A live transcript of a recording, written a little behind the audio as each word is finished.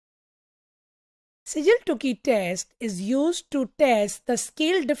Seigel-Tukey test is used to test the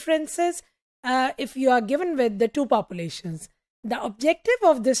scale differences if you are given with the two populations. The objective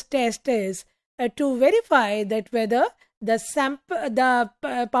of this test is to verify that whether the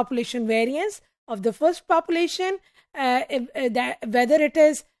population variance of the first population, whether it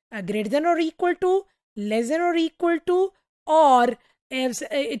is greater than or equal to, less than or equal to, or if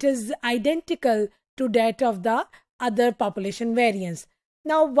it is identical to that of the other population variance.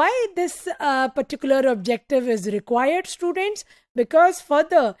 Now, why this particular objective is required, students? Because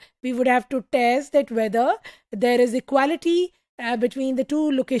further we would have to test that whether there is equality between the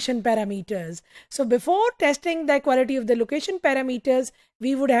two location parameters. So before testing the equality of the location parameters,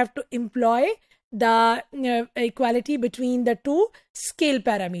 we would have to employ the equality between the two scale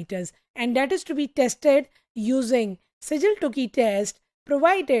parameters, and that is to be tested using Seigel-Tukey test,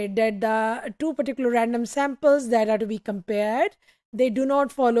 provided that the two particular random samples that are to be compared, they do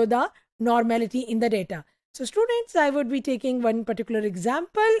not follow the normality in the data. So students, I would be taking one particular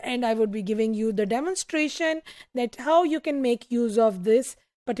example and I would be giving you the demonstration that how you can make use of this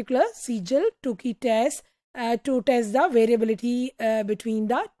particular Seigel-Tukey test to test the variability between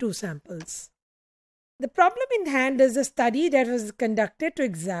the two samples. The problem in hand is a study that was conducted to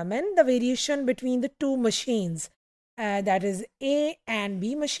examine the variation between the two machines. That is, A and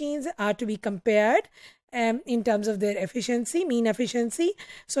B machines are to be compared in terms of their efficiency, mean efficiency.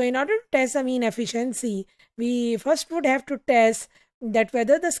 So in order to test the mean efficiency, we first would have to test that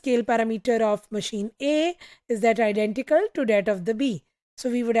whether the scale parameter of machine A is that identical to that of the B. So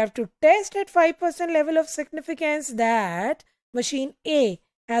we would have to test at 5% level of significance that machine A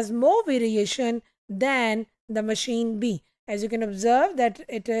has more variation than the machine B. As you can observe that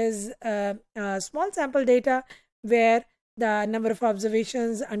it is a small sample data where the number of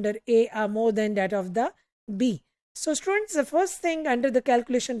observations under A are more than that of the B. So students, the first thing under the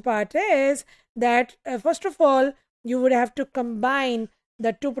calculation part is that first of all, you would have to combine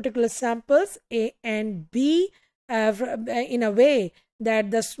the two particular samples A and B in a way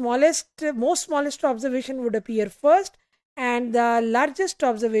that the most smallest observation would appear first and the largest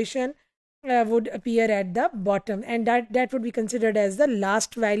observation would appear at the bottom, and that would be considered as the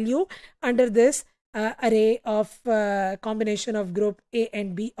last value under this array of combination of group A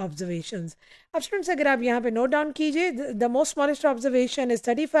and B observations. अब students, अगर आप यहाँ पे note down कीजिए, the most smallest observation is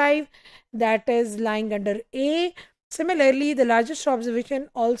 35, that is lying under A. Similarly, the largest observation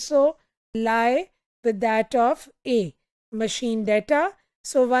also lie with that of A machine data.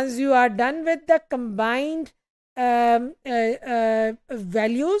 So once you are done with the combined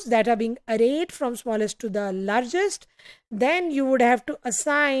values that are being arrayed from smallest to the largest, then you would have to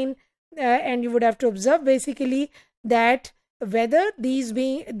assign and you would have to observe basically that whether these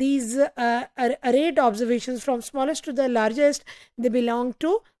arrayed observations from smallest to the largest,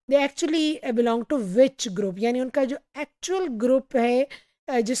 they actually belong to which group, यानी उनका जो actual group है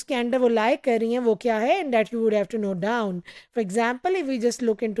जिसके अंदर वो lie कर रही हैं वो क्या है, and that you would have to note down. For example, if we just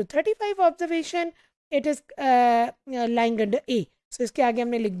look into 35 observation, it is lying under A. So इसके आगे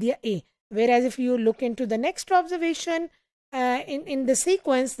हमने लिख दिया A. Whereas if you look into the next observation in the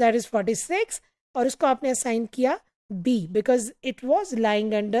sequence, that is 46, और उसको आपने assign किया B because it was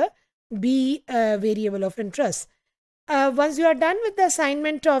lying under B variable of interest. Once you are done with the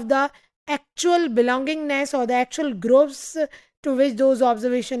assignment of the actual belongingness or the actual groups to which those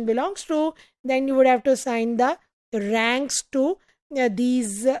observation belongs to, then you would have to assign the ranks to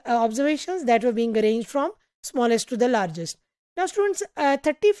these observations that were being arranged from smallest to the largest. Now students,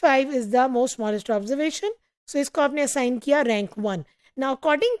 35 is the most smallest observation. So इसको आपने assign किया rank 1. Now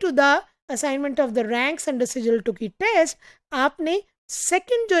according to the assignment of the ranks under Seigel-Tukey test, आपने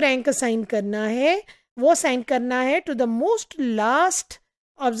second जो rank assign करना है वो assign करना है to the most last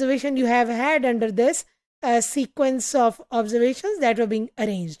observation you have had under this sequence of observations that were being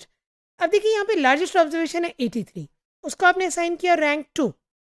arranged. अब देखिए यहाँ पे largest observation है 83, उसको आपने assign किया rank 2.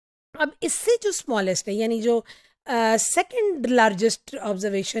 अब इससे जो smallest है यानी जो second largest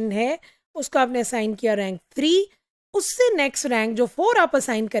observation है उसको आपने assign किया rank 3. उससे नेक्स्ट रैंक जो 4 आप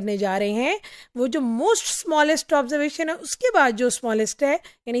असाइन करने जा रहे हैं वो जो मोस्ट स्मॉलेस्ट ऑब्जर्वेशन है उसके बाद जो स्मॉलेस्ट है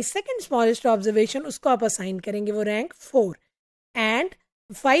यानी सेकंड स्मॉलेस्ट ऑब्जर्वेशन उसको आप असाइन करेंगे वो rank 4 and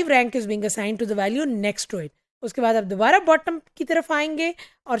 5 rank is being assign to the value next to it. उसके बाद आप दोबारा बॉटम की तरफ आएंगे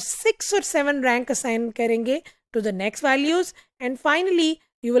और 6 और 7 रैंक असाइन करेंगे to the next values and finally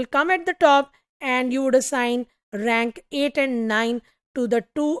you will come at the top and you would assign rank 8 and 9 to the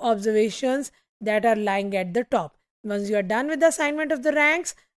 2 observations that are lying at the top. Once you are done with the assignment of the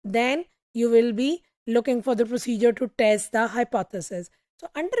ranks, then you will be looking for the procedure to test the hypothesis. So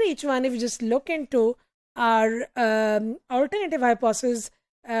under each one, if you just look into our alternative hypothesis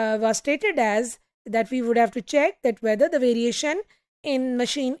was stated as that we would have to check that whether the variation in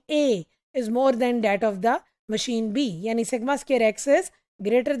machine A is more than that of the machine B. Yani sigma square x is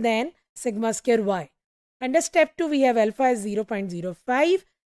greater than sigma square y. Under step 2, we have alpha is 0.05.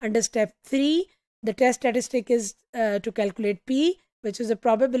 Under step 3, the test statistic is to calculate P, which is the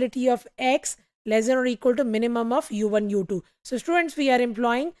probability of x less than or equal to minimum of U1, U2. So students, we are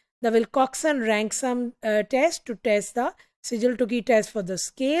employing the Wilcoxon rank sum test to test the Seigel Tukey test for the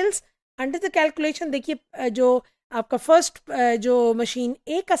scales. Under the calculation, देखिए जो आपका first जो machine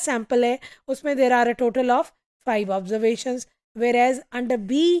A का sample है, उसमें there are a total of 5 observations, whereas under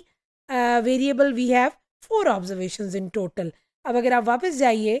B variable we have 4 observations in total. अब अगर आप वापस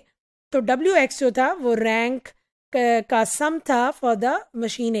जाइए तो WX जो था वो रैंक का सम था फॉर द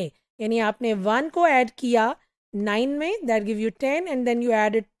मशीन ए, यानी आपने 1 को ऐड किया 9 में, that give you 10, and then you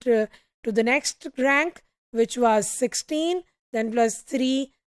add it to the next rank which was 16, then plus 3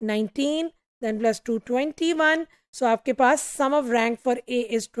 19, then plus 2 21. सो आपके पास सम of rank for a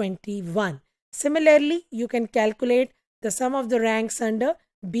is 21. Similarly you can calculate the some of the ranks under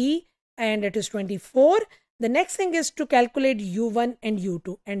B and it is 24. The next thing is to calculate U1 and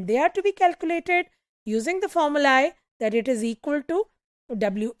U2, and they are to be calculated using the formulae that it is equal to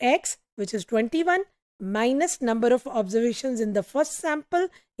Wx, which is 21, minus number of observations in the first sample,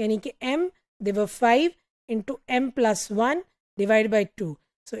 yani ki m, they were 5 into m plus 1 divided by 2.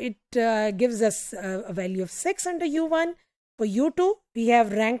 So it gives us a value of 6 under U1. For U2, we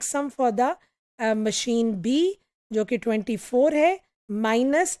have rank sum for the machine B, जो कि 24 है,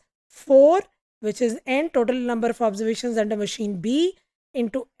 minus 4, which is n, total number of observations under machine B,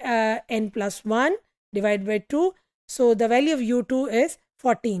 into n plus 1 divided by 2. So the value of U2 is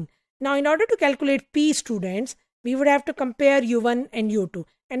 14. Now in order to calculate P, students, we would have to compare U1 and U2,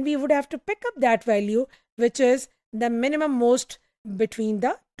 and we would have to pick up that value which is the minimum most between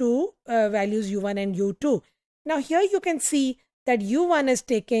the two values U1 and U2. Now here you can see that U1 is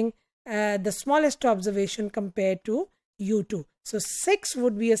taking the smallest observation compared to U2. So 6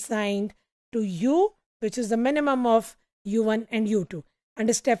 would be assigned to U, which is the minimum of U1 and U2.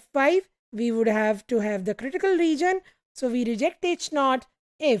 Under step 5, we would have to have the critical region. So we reject H0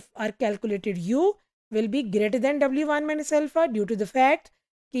 if our calculated U will be greater than W1 minus alpha, due to the fact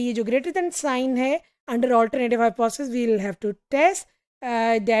कि ये जो greater than sign है, under alternative hypothesis, we will have to test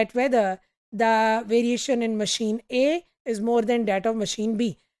that whether the variation in machine A is more than that of machine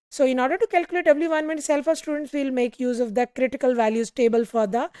B. So in order to calculate W1 minus alpha, students will make use of the critical values table for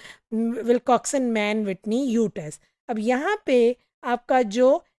the Wilcoxon-Mann-Whitney U test. अब यहाँ पे आपका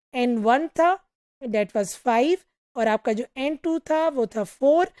जो N1 था, that was 5, और आपका जो N2 था वो था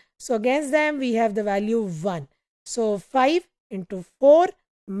 4. So against them we have the value 1. So 5 into 4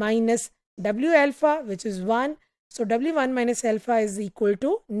 minus W alpha, which is 1. So W1 minus alpha is equal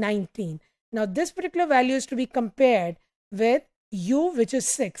to 19. Now this particular value is to be compared with U, which is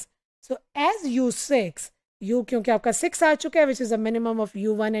 6. So as U6, U क्योंकि आपका 6 आ चुका है, which is a minimum of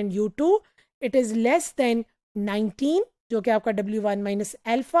U1 and U2, it is less than 19, जो कि आपका W1 minus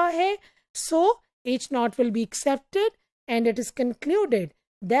alpha है. So H0 will be accepted, and it is concluded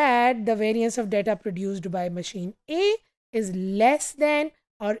that the variance of data produced by machine A is less than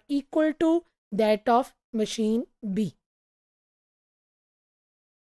or equal to that of machine B.